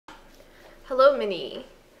Hello, Minnie.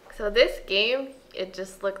 So this game, it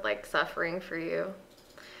just looked like suffering for you.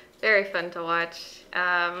 Very fun to watch.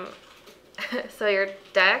 So your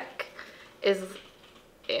deck is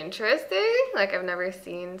interesting. Like, I've never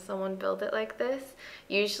seen someone build it like this.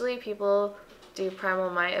 Usually people do Primal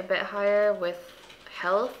Might a bit higher with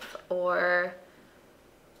health, or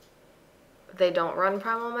they don't run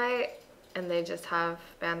Primal Might and they just have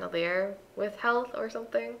Bandolier with health or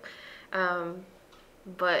something.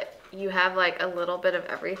 But you have like a little bit of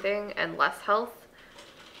everything and less health.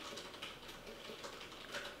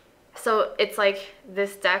 So it's like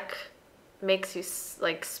this deck makes you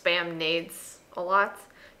like spam nades a lot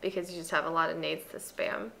because you just have a lot of nades to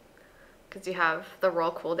spam because you have the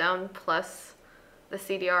roll cooldown plus the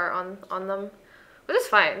CDR on them, which is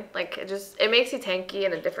fine. Like it makes you tanky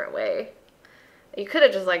in a different way. You could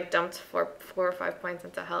have just like dumped four or 5 points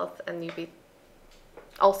into health and you'd be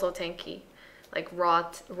also tanky, like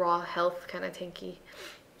raw health kind of tanky.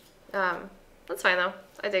 That's fine though.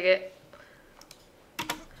 I dig it.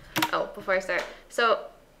 Oh, before I start, so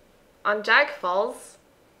on Jag Falls,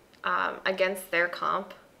 against their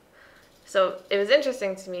comp, so it was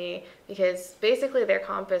interesting to me because basically their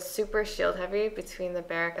comp is super shield heavy between the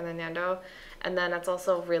Barrack and the Nando, and then it's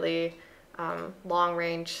also really long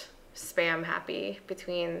range spam happy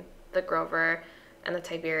between the Grover and the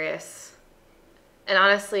Tiberius. And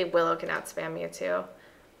honestly, Willow can outspam you too.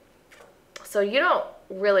 So you don't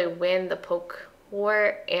really win the poke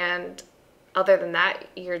war, and other than that,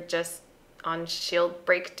 you're just on shield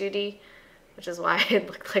break duty, which is why it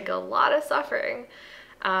looked like a lot of suffering.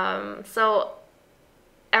 So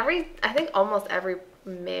I think almost every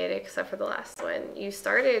mid except for the last one, you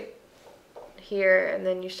started here and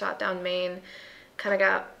then you shot down main, kind of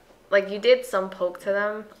got, like you did some poke to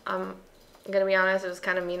them. I'm gonna be honest, it was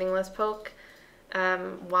kind of meaningless poke.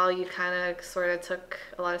 While you kind of sort of took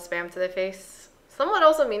a lot of spam to the face. Somewhat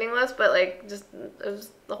also meaningless, but like just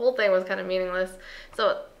the whole thing was kind of meaningless.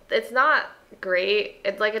 So it's not great.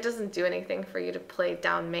 It doesn't do anything for you to play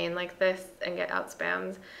down main like this and get out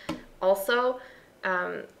spammed. Also,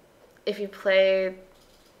 if you play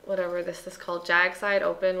whatever this is called, Jag side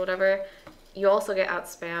open, whatever, you also get out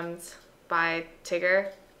spammed by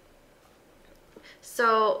Tigger.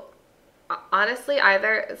 So honestly,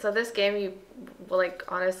 so this game you will like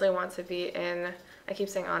honestly want to be in, I keep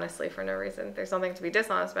saying honestly for no reason, there's something to be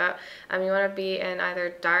dishonest about. You want to be in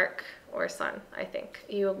either dark or sun. I think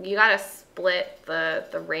you gotta split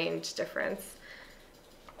the range difference,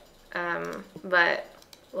 but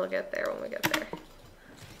we'll get there when we get there.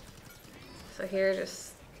 So here,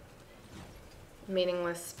 just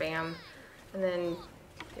meaningless spam, and then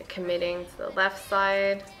you're committing to the left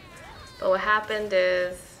side. But what happened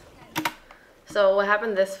this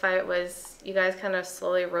fight was you guys kind of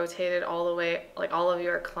slowly rotated all the way, like all of you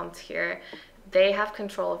are clumped here. They have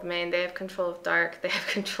control of main, they have control of dark, they have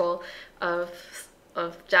control of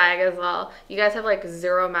Jag as well. You guys have like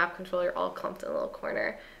zero map control, you're all clumped in a little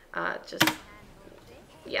corner.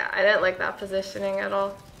 Yeah, I didn't like that positioning at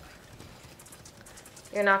all.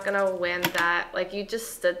 You're not gonna win that. Like, you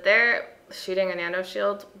just stood there shooting a nano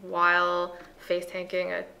shield while face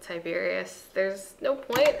tanking a Tiberius. There's no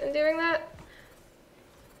point in doing that.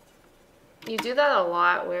 You do that a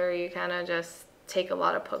lot where you kind of just take a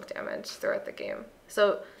lot of poke damage throughout the game.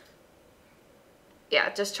 So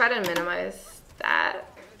yeah, just try to minimize that.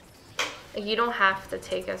 Like, you don't have to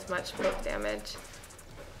take as much poke damage.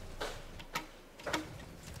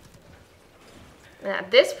 And at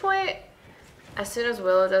this point, as soon as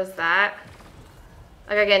Willow does that,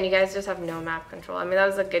 like again, you guys just have no map control. I mean, that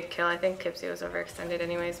was a good kill. I think Kipsy was overextended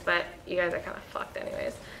anyways, but you guys are kind of fucked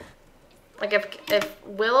anyways. Like if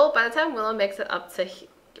Willow, by the time Willow makes it up to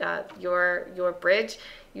your bridge,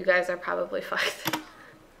 you guys are probably fucked.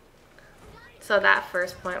 So that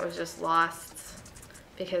first point was just lost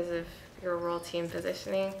because of your roll team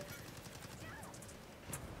positioning.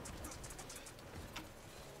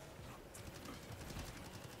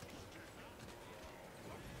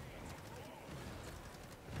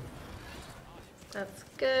 That's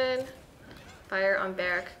good. Fire on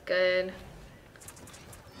Barrack, good.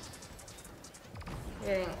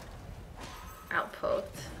 Getting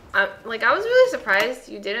outpoked. Like, I was really surprised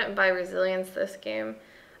you didn't buy resilience this game.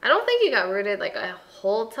 I don't think you got rooted like a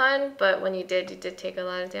whole ton, but when you did take a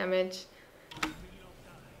lot of damage.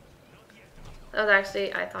 That was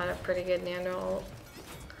actually, I thought, a pretty good nano ult.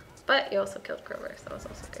 But you also killed Grover, so that was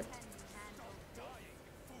also good.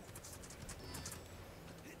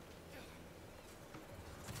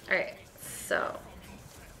 Alright, so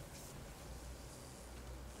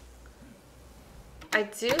I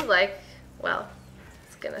do like, well,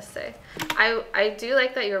 it's gonna say. I do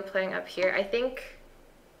like that you were playing up here. I think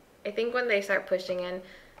when they start pushing in,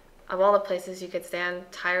 of all the places you could stand,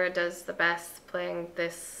 Tyra does the best playing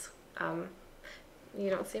this. You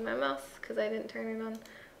don't see my mouse because I didn't turn it on.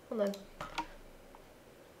 Hold on.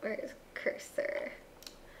 Where is cursor?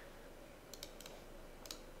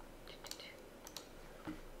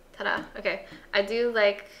 Ta-da. Okay. I do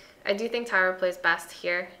think Tyra plays best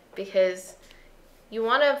here because you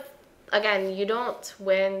want to, again, you don't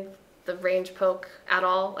win the range poke at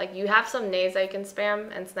all. Like, you have some nades that you can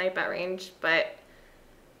spam and snipe at range, but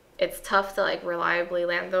it's tough to like reliably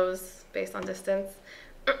land those based on distance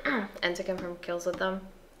and to confirm kills with them.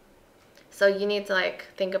 So you need to like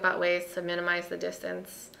think about ways to minimize the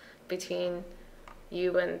distance between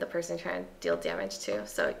you and the person trying to deal damage to.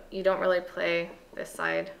 So you don't really play this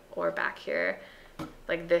side or back here.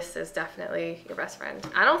 Like, this is definitely your best friend.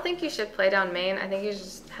 I don't think you should play down main. I think you should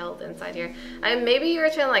just held inside here. Maybe you were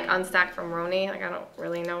trying to like unstack from Roni. Like, I don't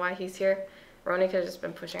really know why he's here. Roni could have just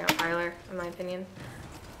been pushing out Tyler, in my opinion.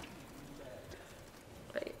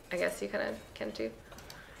 But I guess you kind of can too.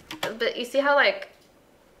 But you see how like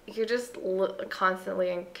you're just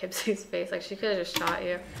constantly in Kibsey's face. Like, she could have just shot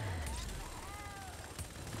you.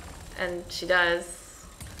 And she does.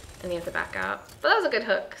 And you have to back out. But that was a good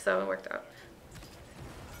hook, so it worked out.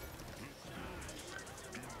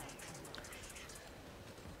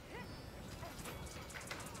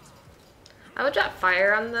 I would drop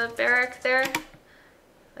fire on the barrack there.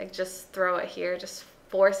 Like, just throw it here. Just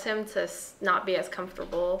force him to not be as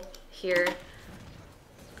comfortable here.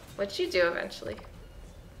 Which you do eventually.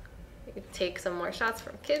 You take some more shots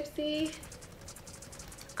from Kibsey.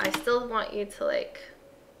 I still want you to like,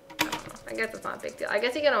 I don't know, I guess it's not a big deal. I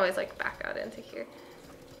guess you can always like back out into here.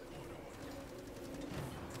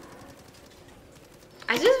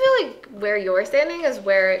 I just feel like where you're standing is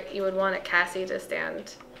where you would want a Cassie to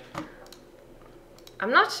stand.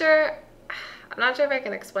 I'm not sure if I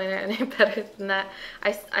can explain it any better than that.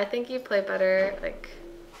 I think you play better like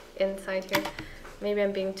inside here. Maybe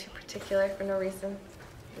I'm being too particular for no reason.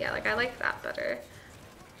 Yeah, like I like that better.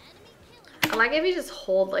 I like if you just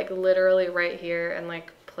hold like literally right here and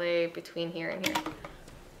like play between here and here.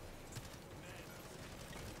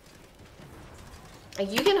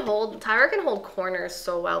 Like, you can hold, Tyra can hold corners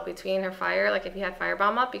so well between her fire. Like, if you had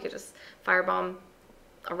firebomb up, you could just firebomb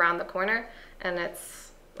around the corner, and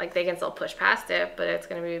it's like they can still push past it, but it's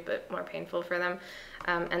gonna be a bit more painful for them.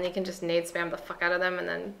 And you can just nade spam the fuck out of them, and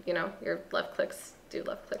then, you know, your left clicks do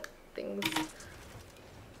left click things.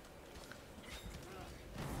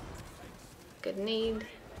 Good nade.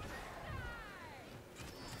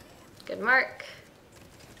 Good mark.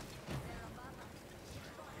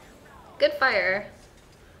 Good fire.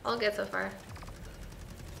 All good so far.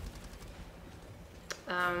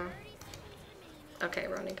 Okay,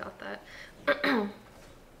 Roni got that.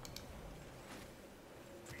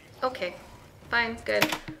 Okay, fine, good.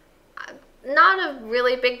 Not a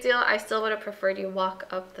really big deal. I still would have preferred you walk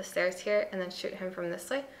up the stairs here and then shoot him from this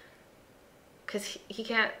way. Because he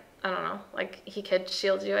can't, I don't know, like, he could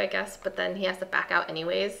shield you, I guess, but then he has to back out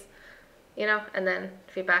anyways, you know? And then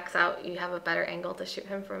if he backs out, you have a better angle to shoot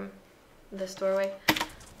him from this doorway.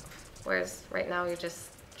 Whereas right now you're just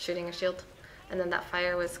shooting a shield. And then that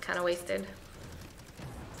fire was kind of wasted.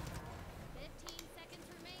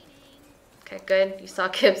 Okay, good. You saw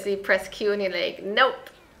Kibsey press Q and you're like, nope,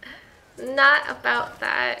 not about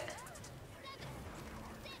that.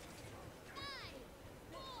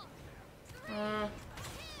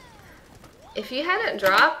 If you hadn't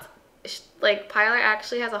dropped, like, Pyler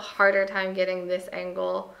actually has a harder time getting this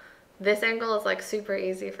angle. This angle is like super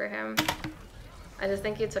easy for him. I just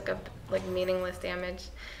think you took a like meaningless damage.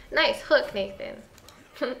 Nice hook, Nathan.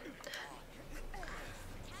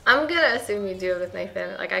 I'm gonna assume you do it with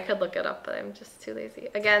Nathan. Like, I could look it up, but I'm just too lazy.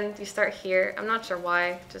 Again, you start here. I'm not sure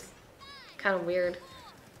why. Just kind of weird.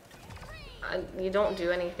 You don't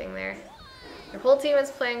do anything there. Your whole team is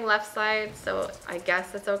playing left side, so I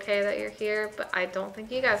guess it's okay that you're here, but I don't think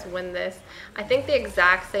you guys win this. I think the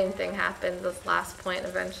exact same thing happens this last point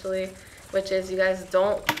eventually, which is you guys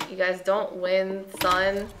don't win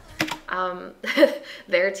Sun.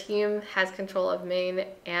 Their team has control of main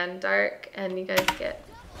and dark, and you guys get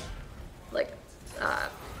like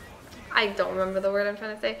I don't remember the word I'm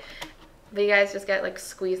trying to say, but you guys just get like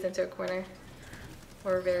squeezed into a corner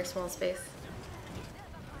or a very small space.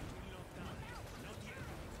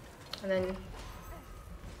 And then,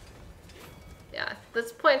 yeah,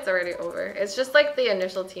 this point's already over. It's just like the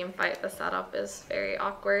initial team fight, the setup is very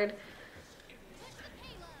awkward.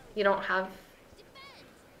 You don't have,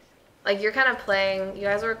 like, you're kind of playing, you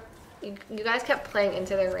guys kept playing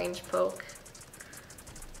into their range poke.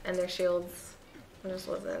 and their shields just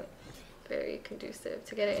wasn't very conducive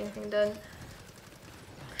to getting anything done.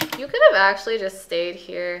 You could have actually just stayed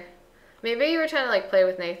here. Maybe you were trying to like play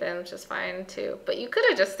with Nathan, which is fine too, but you could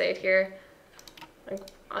have just stayed here. Like,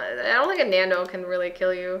 I don't think a Nando can really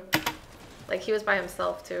kill you. Like, he was by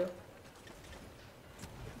himself too.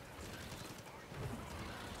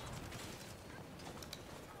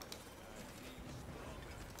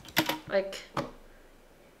 Like,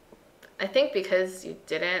 I think because you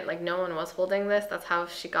didn't, like, no one was holding this, that's how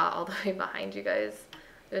she got all the way behind you guys.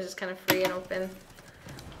 It was just kind of free and open.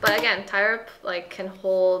 But again, tyra like can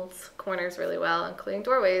hold corners really well, including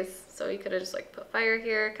doorways. So you could have just like put fire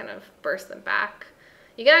here, kind of burst them back.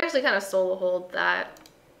 You can actually kind of solo hold that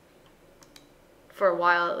for a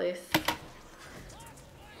while at least,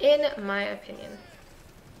 in my opinion.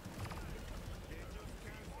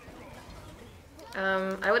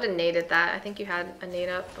 I would have naded that. I think you had a nade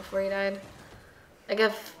up before you died. Like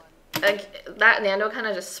if like that Nando kind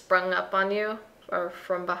of just sprung up on you or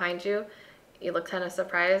from behind you, you look kind of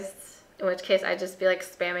surprised. In which case I'd just be like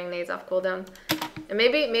spamming nades off cooldown. And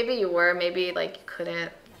maybe you were, maybe like you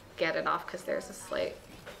couldn't get it off because there's a slight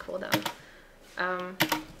cooldown.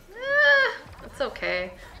 It's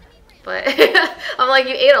okay. But I'm like,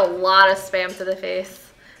 you ate a lot of spam to the face.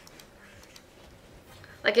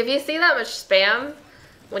 Like, if you see that much spam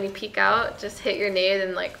when you peek out, just hit your nade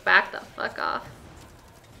and, like, back the fuck off.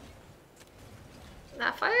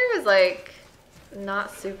 That fire was, like,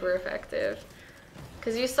 not super effective.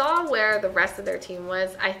 Because you saw where the rest of their team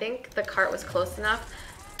was. I think the cart was close enough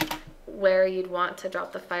where you'd want to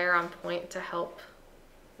drop the fire on point to help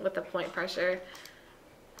with the point pressure,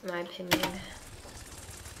 in my opinion.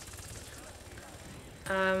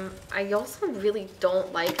 I also really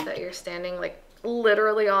don't like that you're standing, like,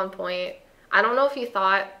 literally on point. I don't know if you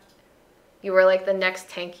thought you were like the next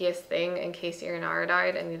tankiest thing in case your Nara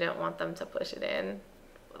died and you didn't want them to push it in.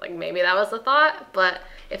 Like maybe that was the thought, but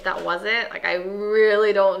if that wasn't, like I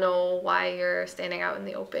really don't know why you're standing out in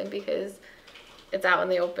the open, because it's out in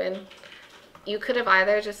the open. You could have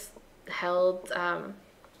either just held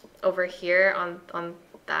over here on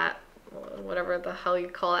that, whatever the hell you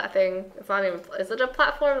call that thing. It's not even, is it a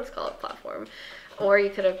platform? Let's call it a platform. Or you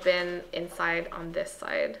could have been inside on this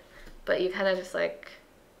side, but you kind of just like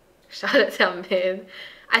shot it down mid.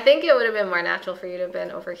 I think it would have been more natural for you to have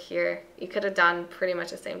been over here. You could have done pretty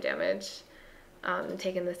much the same damage and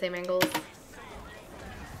taken the same angles.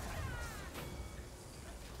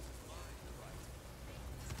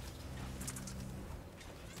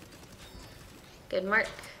 Good mark.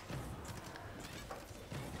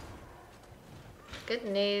 Good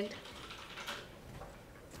nade.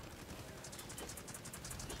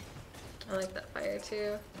 I like that fire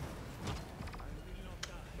too.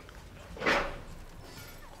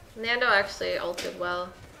 Nando actually ulted well,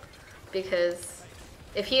 because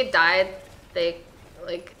if he had died, they,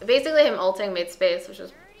 like, basically him ulting made space, which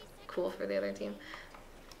was cool for the other team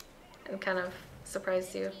and kind of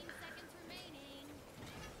surprised you.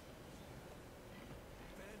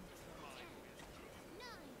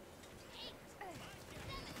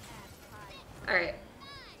 Alright,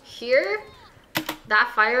 here,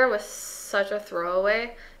 that fire was such a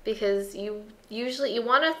throwaway, because you usually, you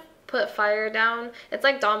want to put fire down. It's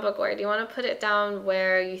like Domba Gourd. You want to put it down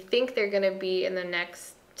where you think they're going to be in the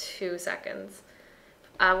next 2 seconds.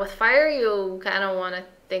 With fire, you kind of want to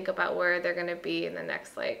think about where they're going to be in the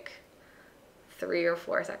next like 3 or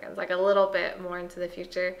 4 seconds, like a little bit more into the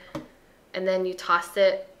future. And then you toss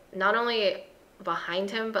it not only behind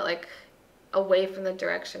him, but like away from the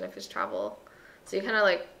direction of his travel. So you kind of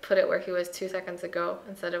like put it where he was 2 seconds ago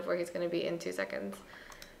instead of where he's going to be in 2 seconds.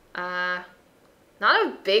 Not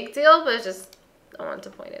a big deal, but it's just, I wanted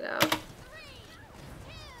to point it out.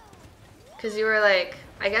 Because you were like,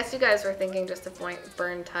 I guess you guys were thinking just to point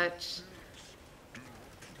burn touch.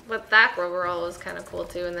 But that overall was kind of cool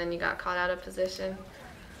too, and then you got caught out of position.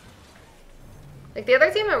 Like the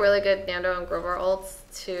other team had really good Nando and Grover ults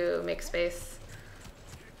to make space.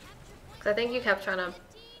 Because I think you kept trying to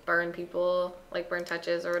burn people, like burn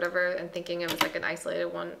touches or whatever, and thinking it was like an isolated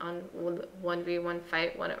 1v1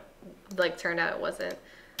 fight when it like turned out it wasn't.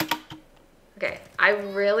 Okay, I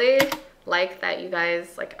really like that you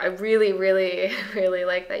guys, like I really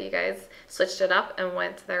like that you guys switched it up and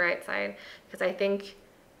went to the right side, because I think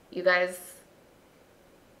you guys,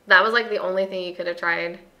 that was like the only thing you could have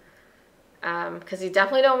tried, because you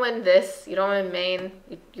definitely don't win this, you don't win main,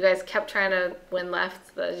 you guys kept trying to win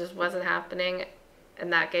left, but it just wasn't happening.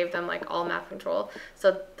 And that gave them like all map control.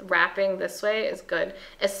 So wrapping this way is good,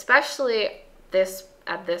 especially this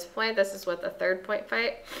at this point. This is what the 3rd point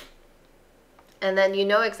fight. And then you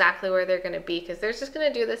know exactly where they're going to be because they're just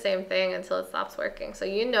going to do the same thing until it stops working. So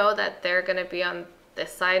you know that they're going to be on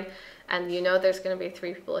this side, and you know there's going to be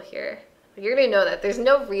 3 people here. You already know that. There's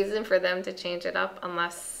no reason for them to change it up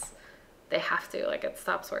unless they have to, like it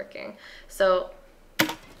stops working. So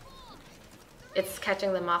it's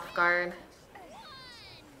catching them off guard.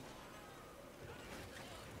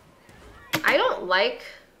 I don't like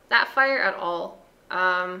that fire at all.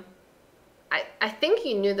 I think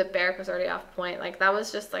you knew the barrack was already off point. Like that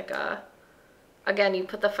was just like a, again, you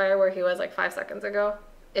put the fire where he was like 5 seconds ago.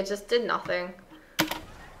 It just did nothing.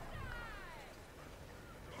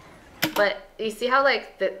 But you see how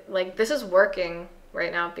like this is working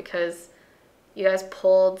right now because you guys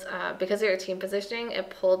pulled, because of your team positioning, it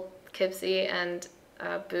pulled Kibsy and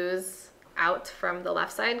Booze out from the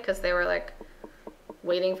left side because they were like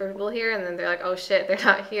waiting for people here, and then they're like, oh shit, they're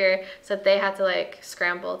not here, so they had to like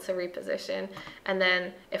scramble to reposition, and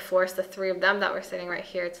then it forced the 3 of them that were sitting right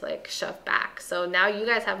here to like shove back. So now you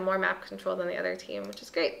guys have more map control than the other team, which is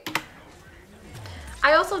great.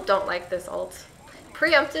 I also don't like this ult.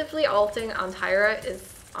 Preemptively ulting on Tyra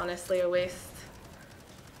is honestly a waste.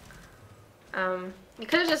 You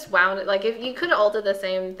could have just wound it, like if you could have ulted the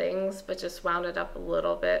same things but just wound it up a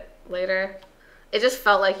little bit later. It just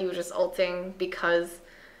felt like you were just ulting because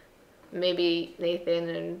maybe Nathan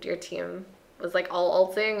and your team was like all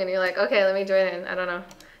ulting and you're like, okay, let me join in. I don't know.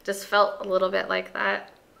 Just felt a little bit like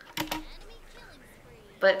that.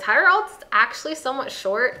 But Tyra ult's actually somewhat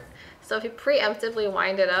short. So if you preemptively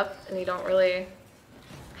wind it up and you don't really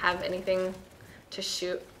have anything to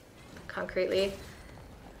shoot concretely,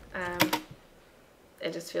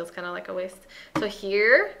 it just feels kind of like a waste. So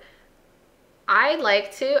here, I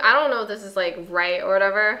like to, I don't know if this is like right or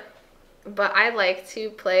whatever, but I like to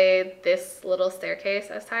play this little staircase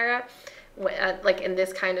as Tyra, like in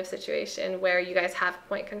this kind of situation where you guys have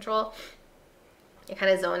point control. You're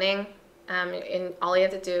kind of zoning, and all you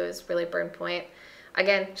have to do is really burn point.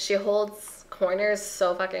 Again, she holds corners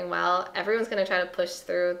so fucking well. Everyone's gonna try to push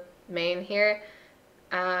through main here.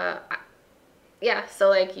 Yeah, so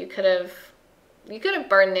like you could have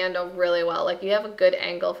burned Nando really well. Like you have a good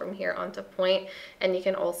angle from here onto point, and you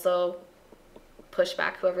can also push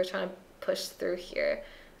back whoever's trying to push through here.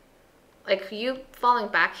 Like you falling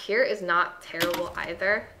back here is not terrible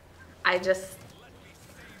either. I just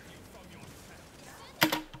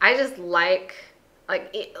like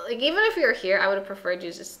even if you were here, I would have preferred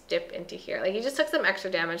you just dip into here. Like you just took some extra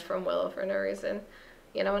damage from Willow for no reason.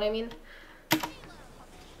 You know what I mean?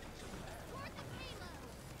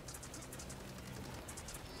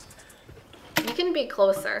 You can be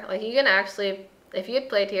closer. Like you can actually, if you had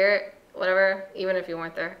played here, whatever, even if you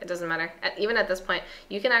weren't there, it doesn't matter. Even at this point,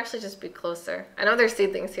 you can actually just be closer. I know there's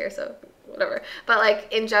seedlings here, so whatever. But like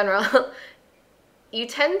in general, you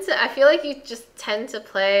tend to, I feel like you just tend to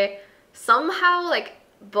play somehow like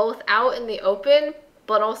both out in the open,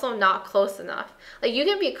 but also not close enough. Like you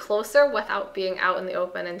can be closer without being out in the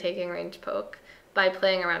open and taking range poke by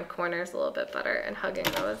playing around corners a little bit better and hugging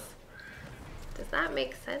those. Does that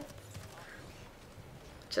make sense?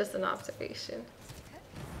 Just an observation.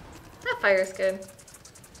 That fire's good.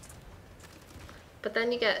 But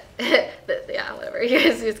then you get, yeah, whatever. You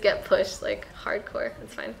guys just get pushed like hardcore.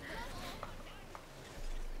 It's fine.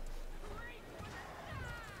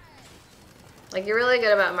 Like you're really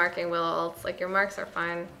good about marking Willow ults. Like your marks are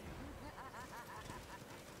fine.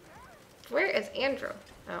 Where is Andrew?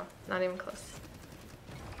 Oh, not even close.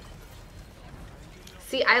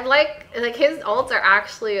 See, I like his ults are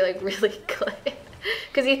actually like really good.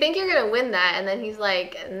 Because you think you're going to win that, and then he's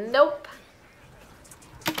like, nope.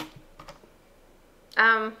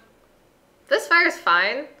 This fire's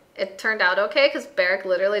fine. It turned out okay, because Barrack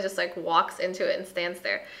literally just like walks into it and stands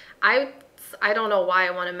there. I don't know why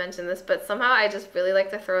I want to mention this, but somehow I just really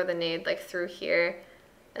like to throw the nade like through here,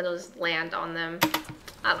 and it'll just land on them.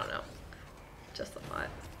 I don't know. Just a thought.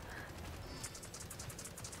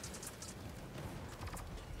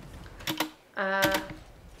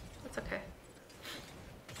 It's okay.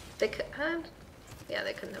 They could, yeah,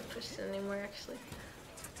 they couldn't have pushed it anymore, actually.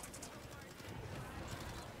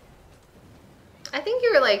 I think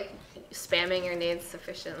you were, like, spamming your nades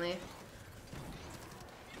sufficiently.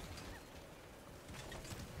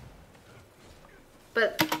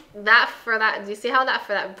 But do you see how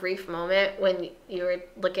for that brief moment when you were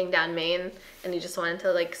looking down main and you just wanted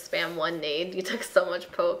to, like, spam one nade, you took so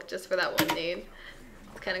much poke just for that one nade?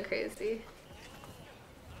 It's kind of crazy.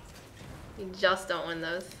 You just don't win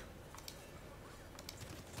those.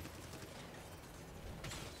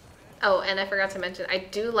 Oh, and I forgot to mention, I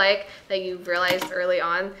do like that you realized early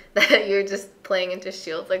on that you're just playing into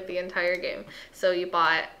shields like the entire game. So you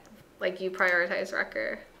bought like you prioritize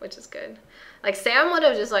Wrecker, which is good. Like Sam would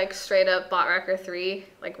have just like straight up bought Wrecker 3,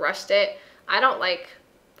 like rushed it. I don't like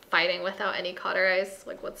fighting without any cauterize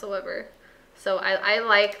like whatsoever. So I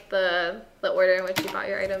like the order in which you bought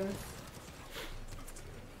your items.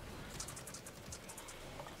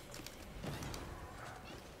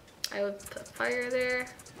 I would put fire there.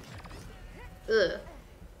 Ugh.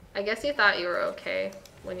 I guess you thought you were okay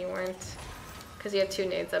when you weren't. Because you had 2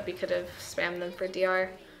 nades up, you could have spammed them for DR.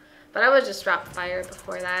 But I would just drop fire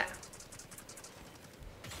before that.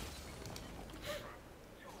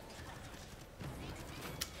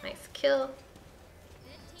 Nice kill.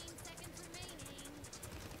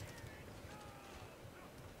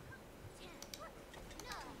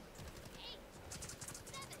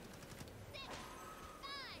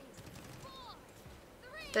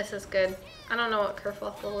 This is good. I don't know what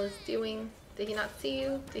Kerfuffle is doing. Did he not see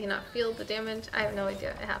you? Did he not feel the damage? I have no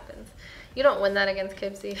idea. It happens. You don't win that against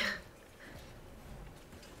Kibsy.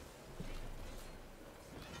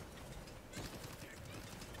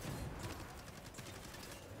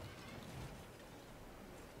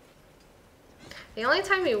 The only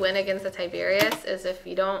time you win against the Tiberius is if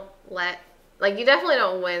you don't let... Like, you definitely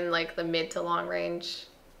don't win, like, the mid to long range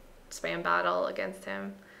spam battle against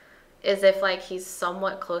him. Is if, like, he's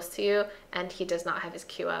somewhat close to you and he does not have his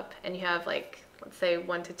Q up. And you have, like, let's say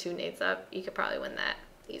 1 to 2 nades up. You could probably win that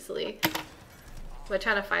easily. But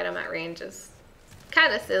trying to fight him at range is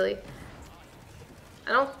kind of silly.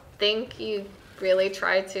 I don't think you really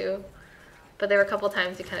tried to. But there were a couple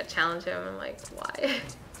times you kind of challenged him. I'm like, why?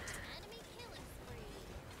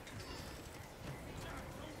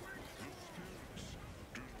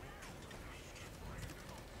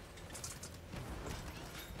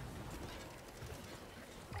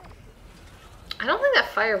 I don't think that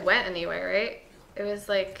fire went anywhere, right? It was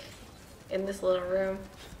like in this little room.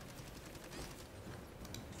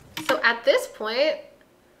 So at this point,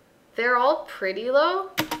 they're all pretty low,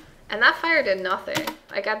 and that fire did nothing.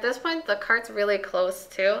 Like at this point, the cart's really close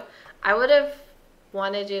too. I would have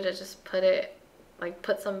wanted you to just put it, like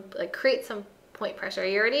create some point pressure.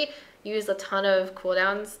 You already used a ton of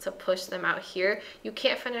cooldowns to push them out here. You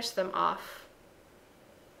can't finish them off.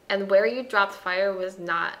 And where you dropped fire was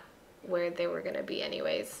not where they were going to be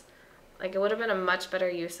anyways. Like, it would have been a much better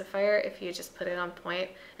use of fire if you just put it on point.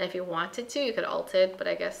 And if you wanted to, you could ult it, but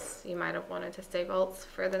I guess you might have wanted to save ults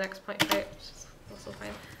for the next point fight, which is also fine.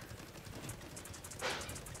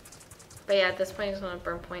 But yeah, at this point, you just want to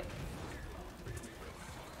burn point.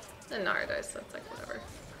 And Nara dies, so it's like, whatever.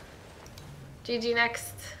 GG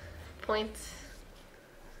next. Point.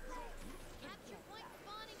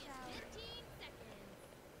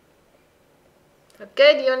 But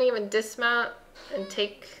good, you don't even dismount and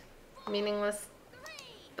take meaningless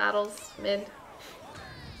battles mid.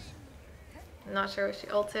 I'm not sure what she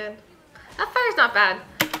ulted. That fire's not bad,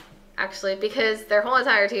 actually, because their whole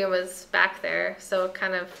entire team was back there, so it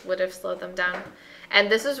kind of would have slowed them down.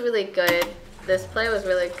 And this was really good. This play was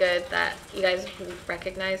really good that you guys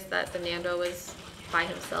recognized that the Nando was by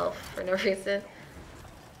himself for no reason.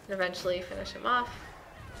 And eventually finish him off.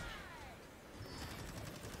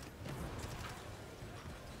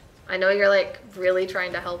 I know you're like really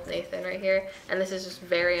trying to help Nathan right here, and this is just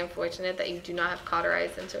very unfortunate that you do not have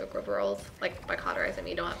cauterized into a Grover ult. Like, by cauterized, I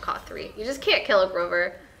mean you don't have caught 3. You just can't kill a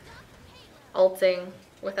Grover ulting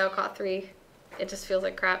without caught 3. It just feels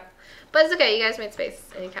like crap. But it's okay, you guys made space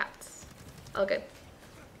and you capped. All good.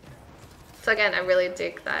 So again, I really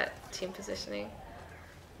dig that team positioning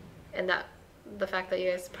and that the fact that you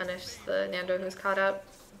guys punished the Nando who's caught up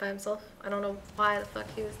by himself. I don't know why the fuck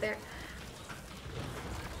he was there.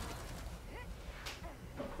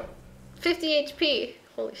 50 HP.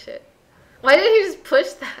 Holy shit. Why did he just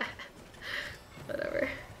push that? Whatever.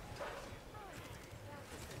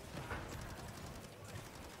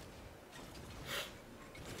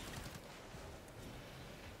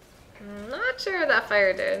 I'm not sure what that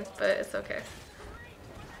fire did, but it's okay.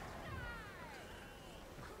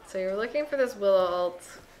 So you're looking for this Willow ult.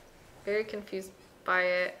 Very confused by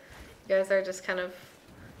it. You guys are just kind of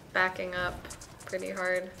backing up pretty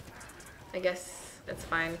hard. I guess it's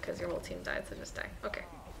fine because your whole team died, so just die. Okay.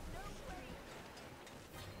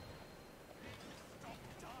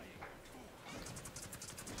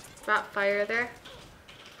 Drop fire there.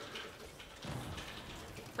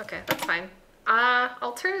 Okay, that's fine.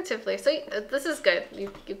 Alternatively, so this is good.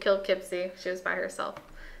 You killed Kibsy. She was by herself,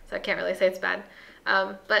 so I can't really say it's bad.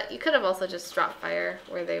 But you could have also just dropped fire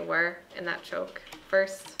where they were in that choke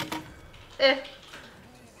first.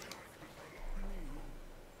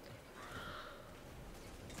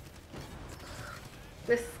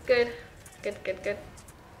 This is good. Good, good, good.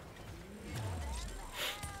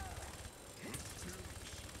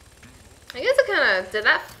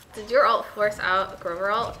 gonna, did your ult force out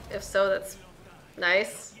Grover ult? If so, that's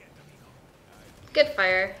nice. Good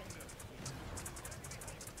fire.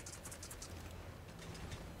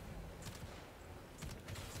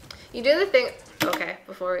 You do the thing, okay,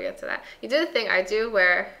 before we get to that. You do the thing I do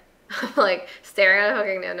where I'm like staring at a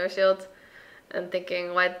hooking nano shield and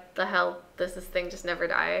thinking, why the hell does this thing just never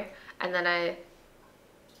die? And then I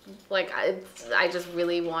just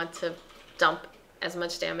really want to dump as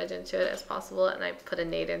much damage into it as possible, and I put a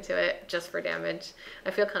nade into it just for damage.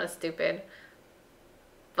 I feel kind of stupid,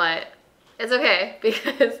 but it's okay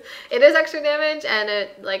because it is extra damage, and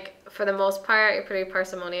it, like, for the most part, you're pretty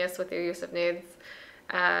parsimonious with your use of nades.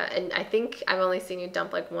 And I think I've only seen you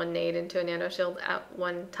dump like one nade into a nano shield at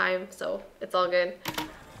one time, so it's all good.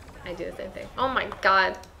 I do the same thing. Oh my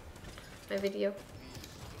god. My video.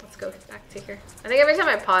 Let's go back to here. I think every time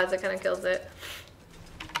I pause, it kind of kills it.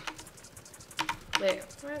 Wait,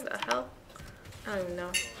 where the hell? I don't even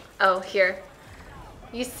know. Oh, here.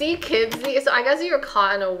 You see Kibsy? So I guess you were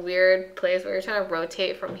caught in a weird place where you're trying to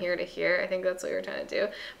rotate from here to here. I think that's what you were trying to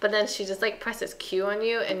do. But then she just like presses Q on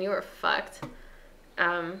you and you were fucked.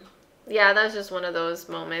 Yeah, that was just one of those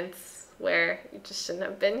moments where you just shouldn't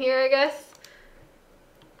have been here, I guess.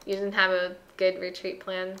 You didn't have a good retreat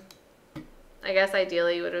plan. I guess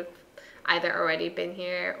ideally you would have either already been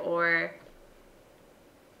here or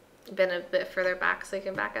been a bit further back so you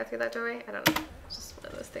can back out through that doorway. I don't know. It's just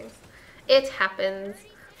one of those things. It happens.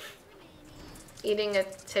 Eating a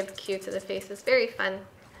tib Q to the face is very fun.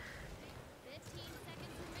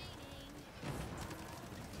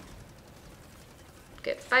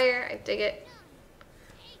 Good fire, I dig it.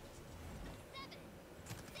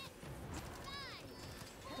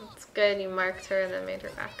 That's good, you marked her and then made her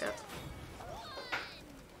back up.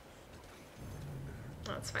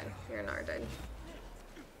 That's fine, you're not dead.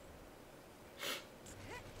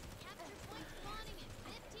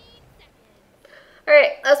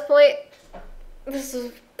 Alright, last point. This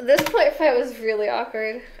point fight was really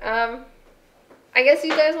awkward. I guess you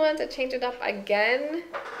guys wanted to change it up again,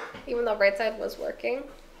 even though right side was working,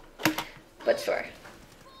 but sure.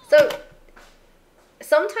 So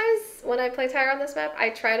sometimes when I play Tyra on this map, I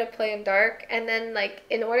try to play in dark, and then like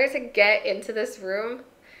in order to get into this room,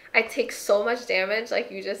 I take so much damage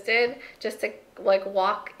like you just did, just to like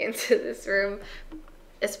walk into this room,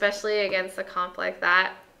 especially against a comp like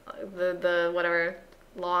that, the whatever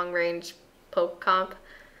long range poke comp.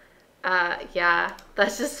 Yeah,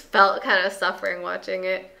 that just felt kind of suffering watching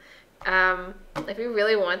it. If you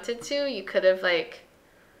really wanted to, you could have like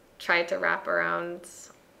tried to wrap around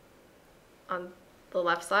on the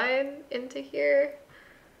left side into here.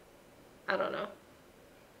 I don't know.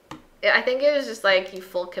 I think it was just like you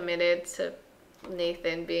full committed to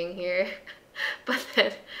Nathan being here, but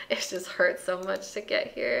then it just hurts so much to get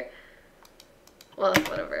here. Well,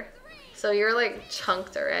 whatever. So you're like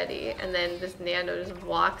chunked already, and then this Nando just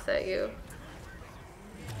walks at you.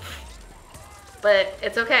 But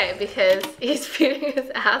it's okay because he's beating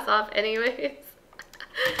his ass off anyways.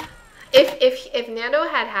 If Nando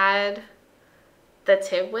had the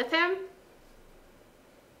tib with him,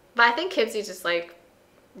 but I think Kibsy just like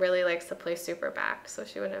really likes to play super back, so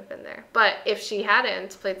she wouldn't have been there. But if she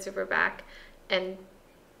hadn't played super back and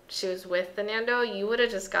she was with the Nando, you would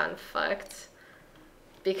have just gotten fucked.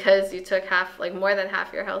 Because you took more than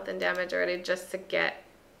half your health and damage already just to get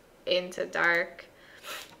into dark.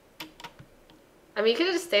 I mean, you could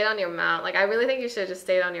have just stayed on your mount. Like, I really think you should have just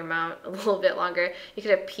stayed on your mount a little bit longer. You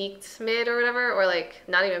could have peeked mid or whatever, or like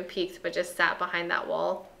not even peeked, but just sat behind that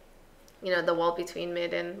wall. You know, the wall between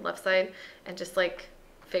mid and left side, and just like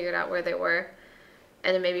figured out where they were.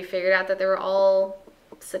 And then maybe figured out that they were all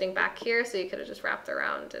sitting back here, so you could have just wrapped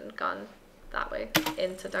around and gone that way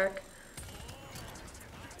into dark.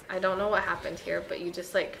 I don't know what happened here, but you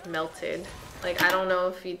just like melted. Like, I don't know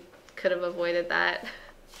if you could have avoided that.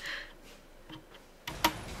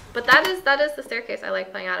 But that is the staircase I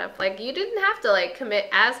like playing out of. Like, you didn't have to like commit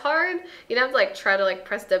as hard. You didn't have to like try to like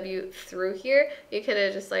press W through here. You could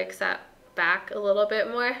have just like sat back a little bit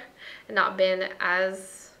more and not been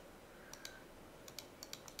as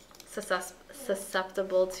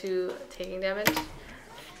susceptible to taking damage.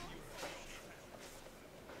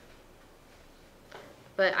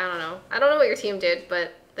 But I don't know. I don't know what your team did,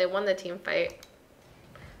 but they won the team fight.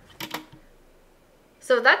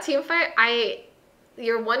 So that team fight,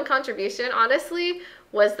 your one contribution, honestly,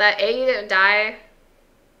 was that A, you didn't die.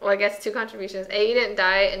 Well, I guess two contributions. A, you didn't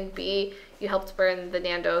die, and B, you helped burn the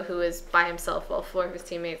Nando, who was by himself while four of his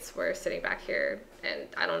teammates were sitting back here, and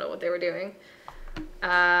I don't know what they were doing.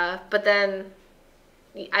 But then,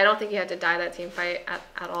 I don't think you had to die that team fight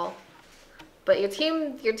at all. But your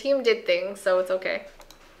team did things, so it's okay.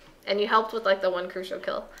 And you helped with like the one crucial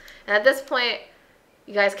kill. And at this point,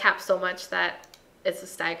 you guys cap so much that it's a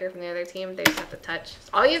stagger from the other team. They just have to touch.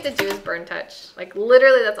 All you have to do is burn touch. Like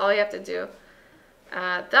literally, that's all you have to do.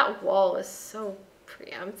 That wall is so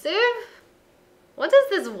preemptive. What does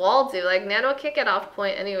this wall do? Like nano kick it off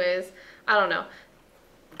point anyways. I don't know.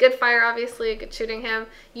 Good fire, obviously. Good shooting him.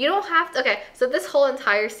 You don't have to... Okay, so this whole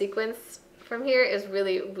entire sequence from here is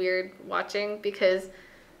really weird watching because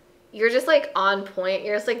you're just like on point.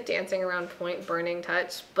 You're just like dancing around point, burning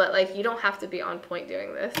touch. But like you don't have to be on point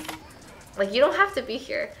doing this. Like you don't have to be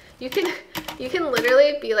here. You can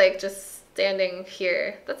literally be like just standing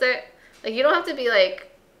here. That's it. Like you don't have to be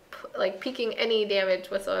like peeking any damage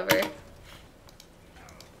whatsoever.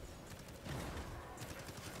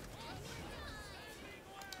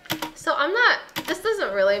 So I'm not, this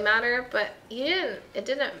doesn't really matter, but you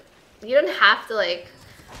didn't have to like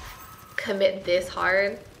commit this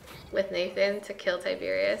hard with Nathan to kill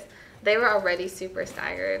Tiberius. They were already super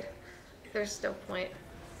staggered. There's no point.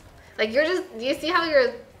 Like you're just, do you see how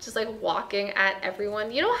you're just like walking at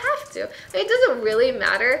everyone? You don't have to. It doesn't really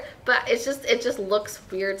matter, but it just looks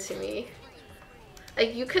weird to me.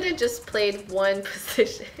 Like you could have just played one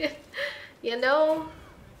position, you know?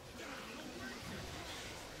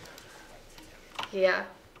 Yeah.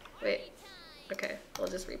 Wait. Okay. We'll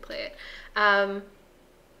just replay it.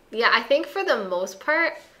 Yeah, I think for the most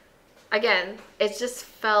part, again, it just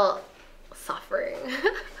felt suffering.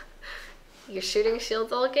 You're shooting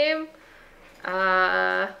shields all game.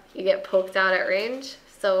 You get poked out at range.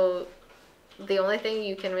 So the only thing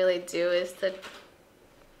you can really do is to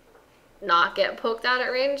not get poked out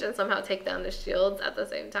at range and somehow take down the shields at the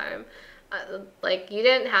same time. Like, you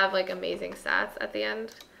didn't have, like, amazing stats at the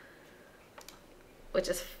end, which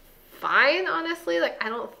is fine, honestly. Like, I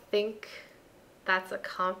don't think that's a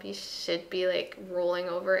comp you should be, like, rolling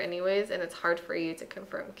over anyways, and it's hard for you to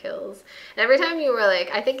confirm kills. And every time you were, like,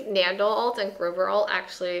 I think Nandle ult and Grover ult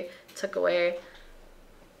actually took away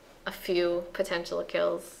a few potential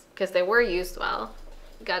kills, because they were used well.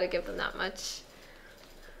 Gotta give them that much.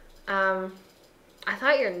 I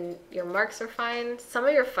thought your marks were fine. Some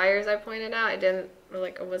of your fires I pointed out, I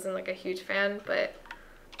wasn't, like, a huge fan, but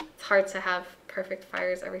it's hard to have perfect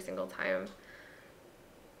fires every single time.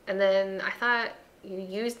 And then I thought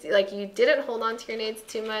you didn't hold on to your nades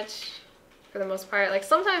too much for the most part. Like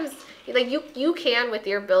sometimes, like you can with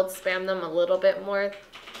your build spam them a little bit more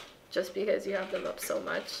just because you have them up so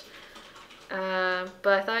much.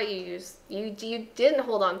 But I thought you didn't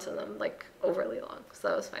hold on to them like overly long, so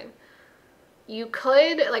that was fine. You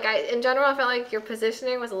could, like, in general, I felt like your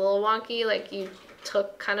positioning was a little wonky. Like you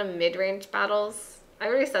took kind of mid-range battles. I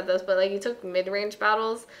already said this, but like you took mid-range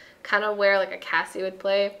battles, kind of where like a Cassie would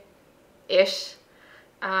play, ish.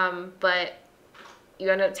 But you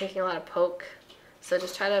end up taking a lot of poke. So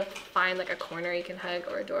just try to find like a corner you can hug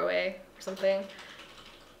or a doorway or something,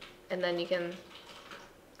 and then you can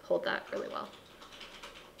hold that really well.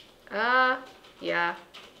 Yeah.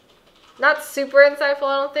 Not super insightful,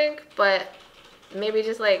 I don't think, but maybe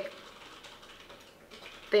just like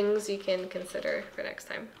things you can consider for next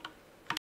time.